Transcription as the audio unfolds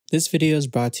This video is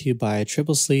brought to you by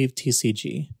Triple Sleeve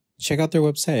TCG. Check out their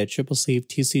website at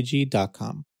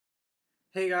triplesleevetcg.com.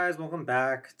 Hey guys, welcome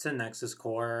back to Nexus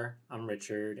Corps. I'm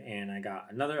Richard, and I got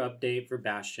another update for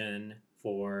Bastion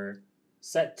for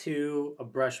Set 2, A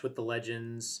Brush with the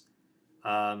Legends.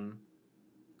 Got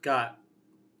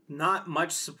not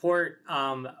much support.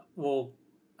 Well,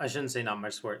 I shouldn't say not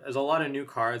much support. There's a lot of new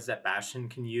cards that Bastion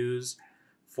can use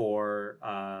for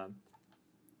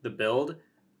the build.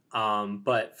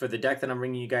 But for the deck that I'm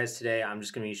bringing you guys today, I'm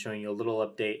just going to be showing you a little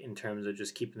update in terms of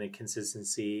just keeping the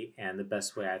consistency and the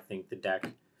best way I think the deck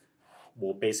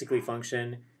will basically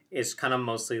function. It's kind of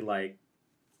mostly like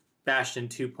Bastion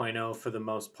 2.0 for the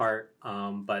most part,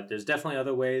 but there's definitely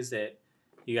other ways that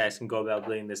you guys can go about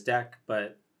building this deck,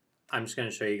 but I'm just going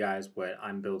to show you guys what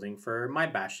I'm building for my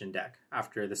Bastion deck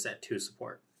after the Set 2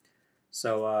 support.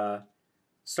 So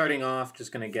starting off,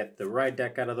 just going to get the ride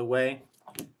deck out of the way.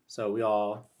 So we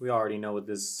already know what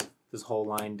this whole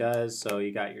line does. So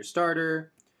you got your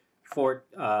starter. Fort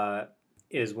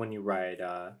is when you ride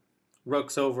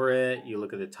rooks over it. You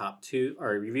look at the top two,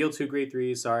 or reveal 2 grade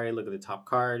 3s. Sorry, look at the top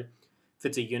card. If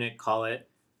it's a unit, call it.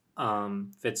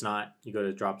 If it's not, you go to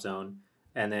the drop zone.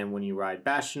 And then when you ride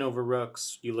Bastion over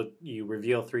rooks, you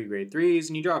reveal 3 grade 3s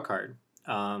and you draw a card.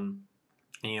 And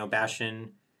you know,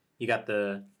 Bastion, you got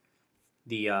the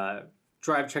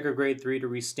drive checker grade 3 to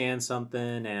restand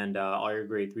something, and all your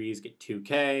grade 3s get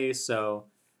 2k. So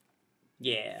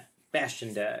yeah,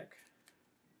 Bastion deck.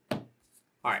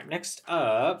 Alright, next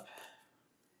up,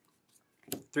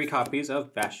 3 copies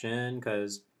of Bastion,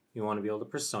 because you want to be able to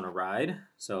persona ride.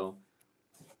 So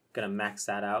gonna max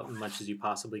that out as much as you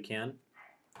possibly can.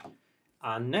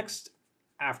 Next,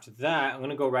 after that, I'm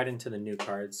gonna go right into the new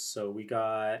cards. So we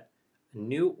got a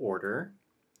new order.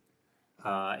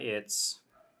 It's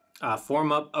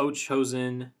Form Up O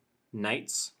Chosen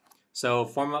Knights. So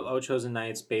Form Up O Chosen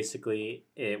Knights, basically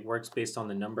it works based on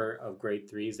the number of grade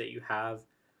 3s that you have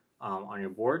on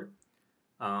your board.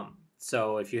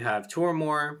 So if you have 2 or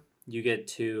more, you get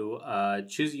to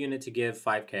choose a unit to give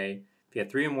 5k. If you have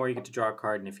 3 or more, you get to draw a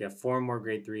card. And if you have 4 or more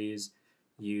grade 3s,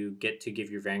 you get to give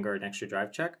your Vanguard an extra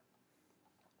drive check.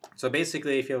 So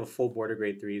basically, if you have a full board of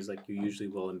grade 3s like you usually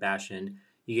will in Bastion,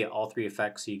 you get all 3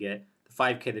 effects. So you get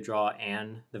 5k to draw,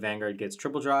 and the Vanguard gets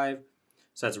triple drive.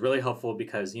 So that's really helpful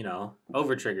because, you know,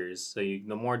 over triggers. So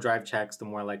the more drive checks, the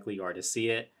more likely you are to see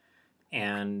it.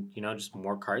 And, you know, just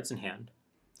more cards in hand.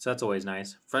 So that's always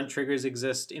nice. Front triggers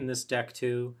exist in this deck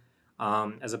too.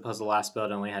 As opposed to the last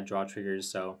build, I only had draw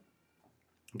triggers. So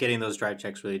getting those drive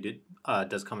checks really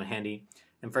does come in handy.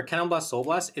 And for Cannon Blast, Soul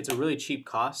Blast, it's a really cheap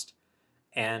cost.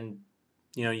 And,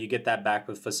 you know, you get that back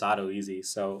with Fasado easy.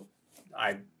 So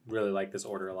I really like this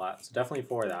order a lot, so definitely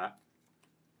for that.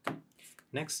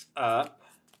 Next up,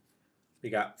 we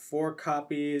got 4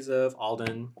 copies of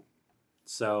Alden.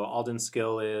 So Alden's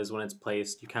skill is when it's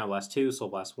placed, you Cannon Blast 2, Soul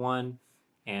Blast 1,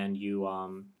 and you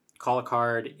call a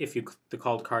card. If the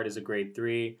called card is a grade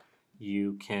 3,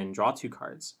 you can draw 2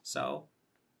 cards. So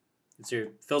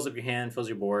fills up your hand, fills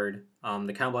your board.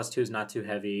 The Cannon Blast 2 is not too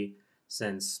heavy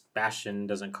since Bastion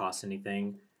doesn't cost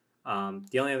anything.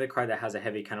 The only other card that has a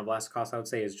heavy Counterblast cost, I would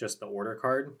say, is just the order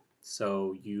card.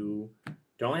 So you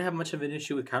don't really have much of an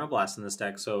issue with Counterblast in this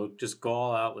deck, so just go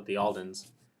all out with the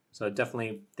Aldens. So I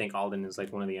definitely think Alden is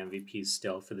like one of the MVPs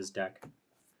still for this deck.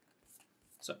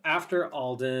 So after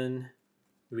Alden,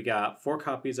 we got 4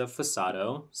 copies of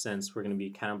Fasado, since we're going to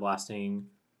be Counterblasting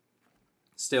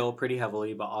still pretty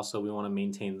heavily, but also we want to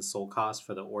maintain the soul cost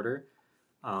for the order.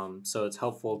 So it's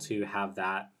helpful to have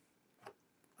that.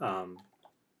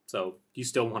 So you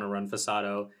still want to run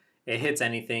Fasado. It hits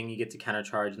anything. You get to counter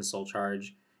charge and soul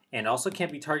charge. And also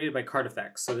can't be targeted by card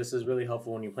effects. So this is really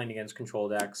helpful when you're playing against control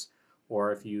decks,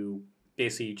 or if you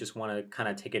basically just want to kind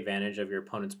of take advantage of your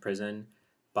opponent's prison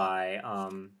by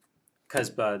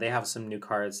because they have some new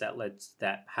cards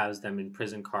that has them in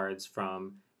prison cards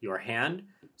from your hand.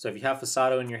 So if you have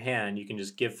Fasado in your hand, you can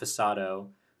just give Fasado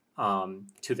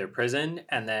to their prison,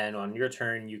 and then on your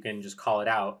turn you can just call it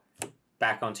out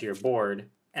back onto your board,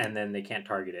 and then they can't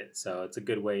target it. So it's a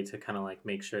good way to kind of like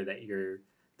make sure that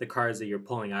the cards that you're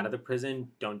pulling out of the prison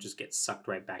don't just get sucked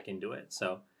right back into it.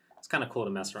 So it's kind of cool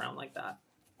to mess around like that.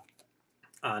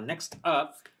 Next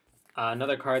up,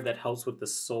 another card that helps with the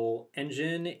Soul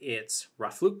Engine. It's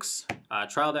Raflux,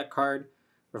 trial deck card.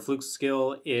 Raflux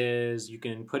skill is you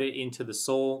can put it into the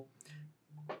Soul,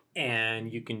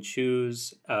 and you can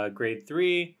choose a grade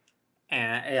 3.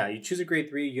 And yeah, you choose a grade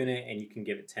 3 unit and you can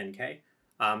give it 10k.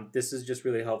 This is just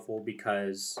really helpful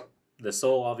because the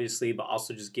soul, obviously, but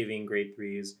also just giving grade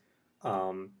 3s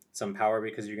some power,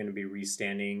 because you're going to be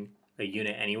restanding a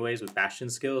unit anyways with Bastion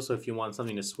skill. So if you want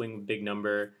something to swing with big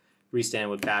number, restand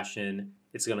with Bastion,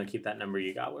 it's going to keep that number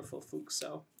you got with full fluke.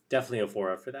 So definitely a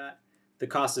 4 for that. The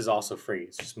cost is also free.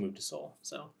 It's just move to soul.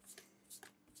 So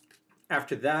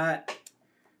after that,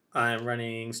 I'm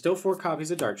running still 4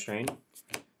 copies of Darkstrain.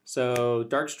 So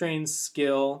Darkstrain's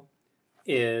skill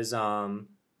is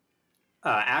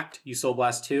Act. You Soul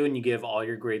Blast 2 and you give all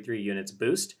your grade 3 units a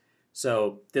boost.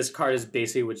 So this card is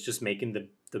basically what's just making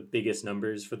the biggest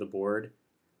numbers for the board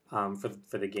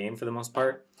for the game for the most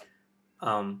part.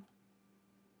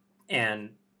 And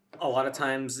a lot of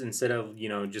times instead of,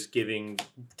 just giving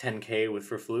 10k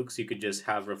for flukes, you could just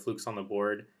have flukes on the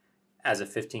board as a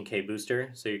 15k booster.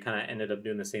 So you kind of ended up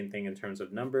doing the same thing in terms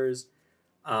of numbers.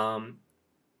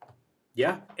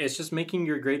 Yeah, it's just making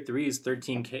your grade 3s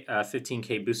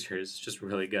 15k boosters. It's just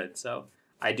really good. So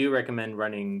I do recommend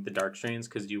running the Darkstrains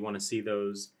because you want to see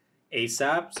those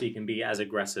ASAP so you can be as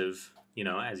aggressive,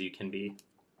 as you can be.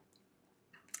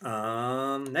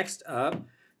 Next up,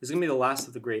 this is going to be the last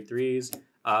of the grade 3s.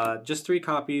 Just 3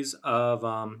 copies of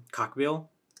Cockbill.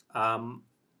 I'm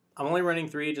only running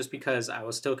 3 just because I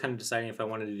was still kind of deciding if I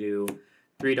wanted to do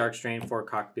 3 Darkstrain, 4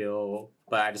 Cockbill,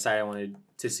 but I decided I wanted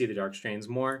to see the Darkstrains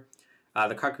more.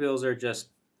 The Cockbills are just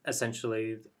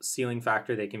essentially ceiling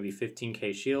factor. They can be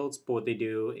 15k shields, but what they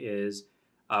do is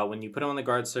when you put them on the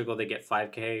guard circle, they get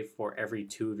 5k for every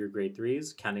 2 of your grade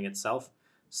 3s, counting itself.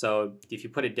 So if you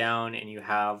put it down and you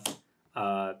have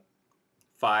 5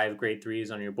 grade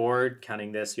 3s on your board,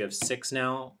 counting this, you have 6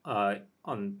 now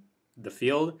on the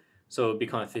field. So it would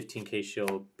become a 15k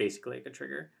shield, basically like a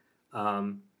trigger.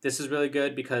 This is really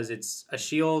good because it's a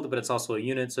shield, but it's also a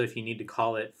unit. So if you need to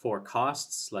call it for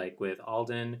costs, like with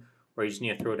Alden, or you just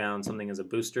need to throw down something as a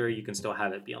booster, you can still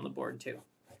have it be on the board too.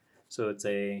 So it's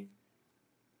a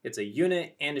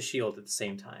unit and a shield at the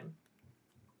same time.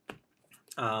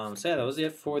 So yeah, that was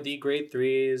it for the grade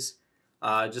 3s.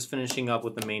 Just finishing up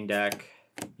with the main deck.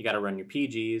 You got to run your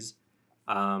PGs.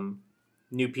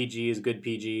 New PG is good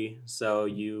PG, so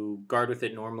you guard with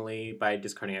it normally by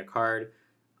discarding a card.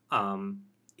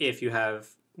 If you have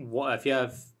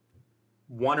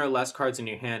 1 or less cards in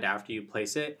your hand after you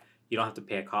place it, you don't have to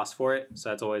pay a cost for it. So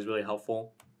that's always really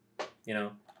helpful,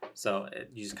 So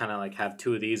you just kind of like have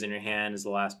 2 of these in your hand as the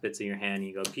last bits in your hand.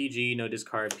 You go PG, no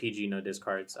discard, PG, no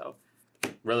discard. So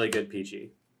really good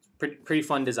PG. Pretty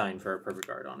fun design for a perfect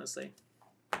guard, honestly.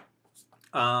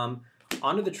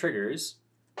 Onto the triggers.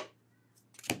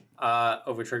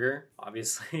 Over trigger,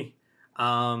 obviously.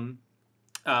 Was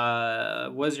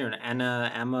your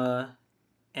Emma,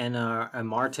 a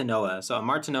Martinoa. So a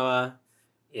Martinoa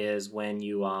is when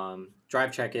you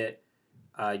drive check it.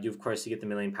 You of course you get the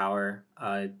million power.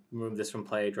 Remove this from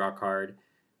play, draw a card.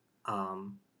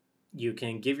 You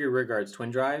can give your rear guards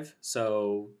twin drive.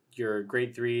 So your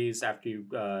grade 3s after you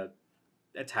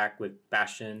attack with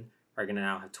Bastion are gonna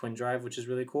now have twin drive, which is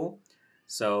really cool.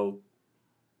 So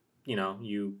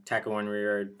you tackle 1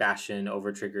 rear, Bastion,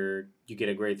 over trigger, you get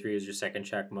a grade 3 as your second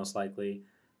check, most likely.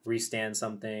 Restand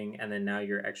something, and then now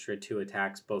your extra 2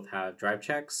 attacks both have drive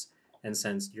checks. And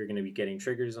since you're going to be getting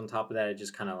triggers on top of that, it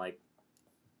just kind of like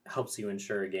helps you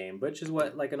ensure a game, which is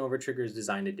what like an over trigger is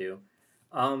designed to do.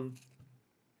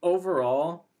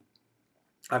 Overall,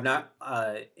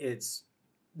 it's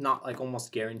not like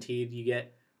almost guaranteed you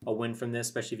get a win from this,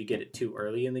 especially if you get it too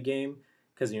early in the game.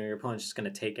 Because your opponent's just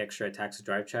going to take extra attacks with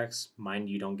drive checks. Mind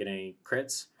you don't get any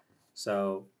crits.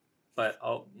 So, but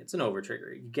it's an over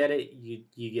trigger. You get it,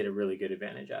 you get a really good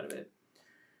advantage out of it.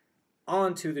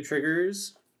 On to the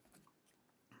triggers.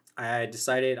 I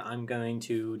decided I'm going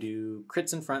to do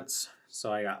crits and fronts.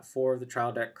 So I got 4 of the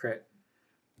trial deck crit,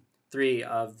 3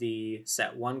 of the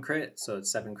set 1 crit, so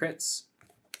it's 7 crits.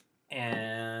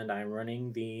 And I'm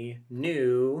running the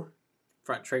new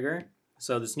front trigger.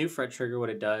 So this new front trigger,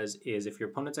 what it does is if your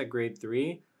opponent's at grade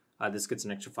 3, this gets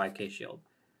an extra 5k shield.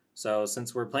 So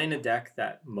since we're playing a deck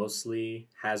that mostly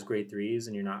has grade 3s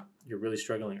and you're really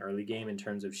struggling early game in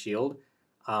terms of shield,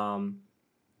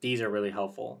 these are really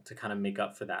helpful to kind of make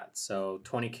up for that. So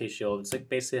 20k shield, it's like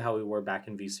basically how we were back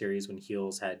in V-Series when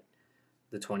heals had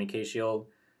the 20k shield.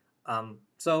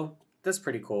 So that's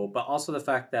pretty cool. But also the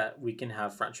fact that we can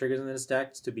have front triggers in this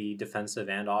deck to be defensive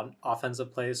and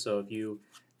offensive plays. So if you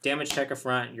damage check a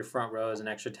front, your front row is an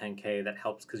extra 10k. That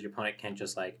helps because your opponent can't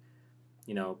just like,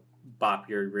 bop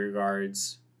your rear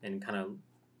guards and kind of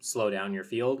slow down your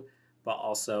field. But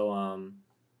also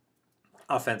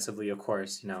offensively, of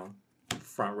course,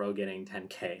 front row getting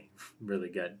 10k. Really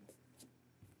good.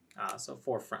 So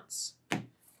 4 fronts.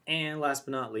 And last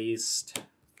but not least,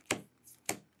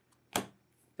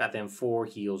 got them 4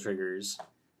 heal triggers.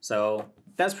 So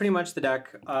that's pretty much the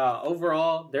deck.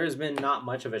 Overall, there's been not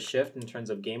much of a shift in terms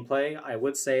of gameplay. I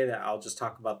would say that I'll just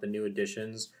talk about the new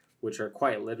additions, which are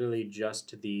quite literally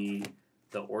just the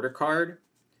order card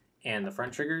and the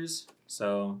front triggers.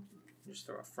 So just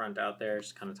throw a front out there,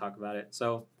 just kind of talk about it.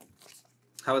 So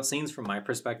how it seems from my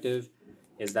perspective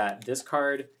is that this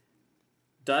card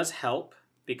does help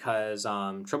because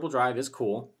triple drive is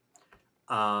cool.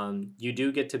 You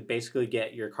do get to basically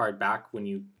get your card back when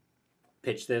you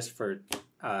pitch this for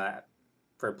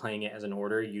playing it as an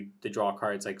order. The draw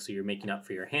cards, like, so you're making up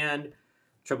for your hand.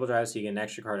 Triple drive, so you get an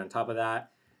extra card on top of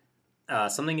that.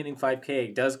 Something getting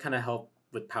 5k does kind of help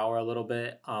with power a little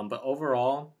bit, but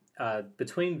overall,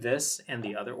 between this and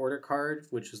the other order card,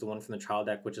 which is the one from the trial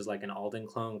deck, which is like an Alden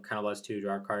clone, kind of less 2,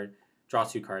 draw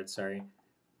 2 cards, sorry.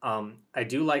 I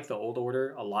do like the old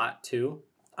order a lot too,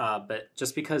 but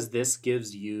just because this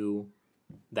gives you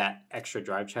that extra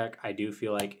drive check, I do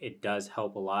feel like it does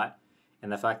help a lot.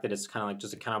 And the fact that it's kind of like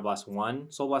just a counterblast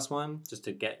 1, soul blast 1, just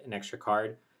to get an extra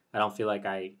card, I don't feel like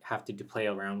I have to play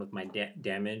around with my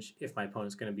damage if my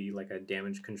opponent's going to be like a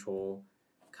damage control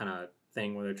kind of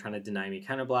thing where they're trying to deny me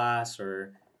counterblast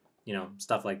or, you know,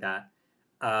 stuff like that.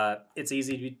 It's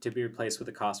easy to be replaced with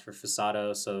a cost for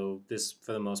Fasado, so this,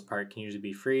 for the most part, can usually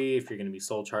be free if you're going to be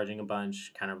soul charging a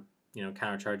bunch, kind of, you know,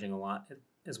 counter charging a lot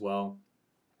as well.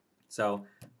 So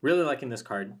really liking this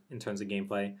card in terms of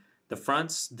gameplay. The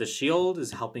fronts, the shield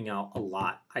is helping out a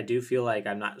lot. I do feel like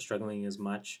I'm not struggling as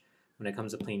much when it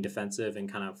comes to playing defensive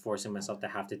and kind of forcing myself to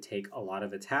have to take a lot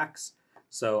of attacks.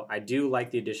 So I do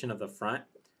like the addition of the front.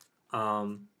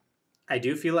 I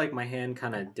do feel like my hand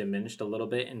kind of diminished a little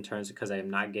bit in terms of, because I am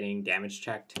not getting damage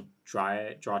checked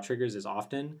draw triggers as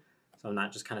often. So I'm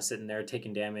not just kind of sitting there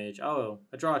taking damage. Oh,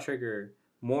 a draw trigger,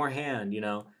 more hand, you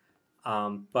know.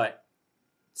 But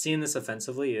seeing this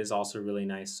offensively is also really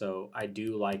nice. So I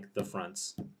do like the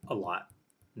fronts a lot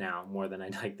now, more than I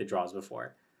liked the draws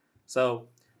before. So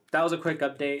that was a quick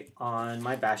update on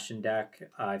my Bastion deck.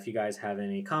 If you guys have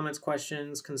any comments,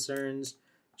 questions, concerns,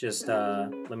 just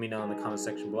let me know in the comment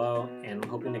section below, and I'm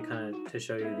hoping to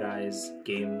show you guys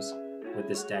games with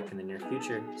this deck in the near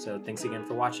future. So thanks again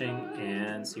for watching,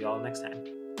 and see you all next time.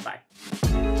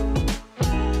 Bye.